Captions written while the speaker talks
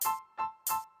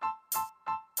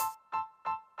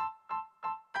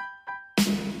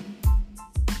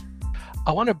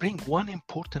I want to bring one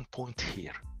important point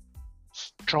here.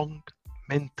 Strong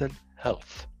mental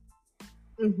health.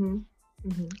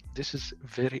 This is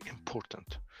very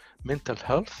important. Mental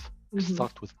health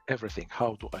starts with everything.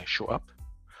 How do I show up?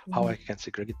 How I can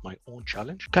segregate my own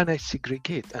challenge? Can I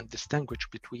segregate and distinguish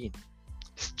between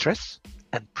stress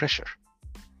and pressure?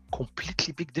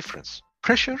 Completely big difference.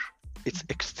 Pressure, it's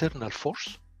external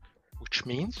force, which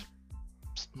means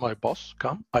my boss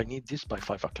come, I need this by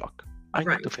 5 o'clock. I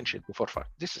need to finish it before 5.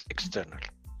 This is external.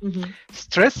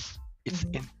 Stress, it's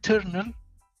internal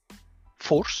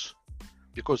force,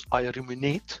 because I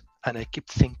ruminate and I keep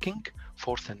thinking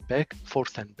forth and back,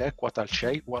 what I'll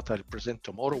say, what I'll present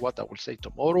tomorrow, what I will say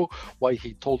tomorrow, why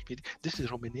he told me. This is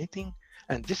ruminating,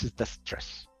 and this is the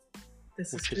stress,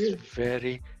 which is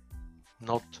very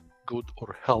not good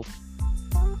or healthy.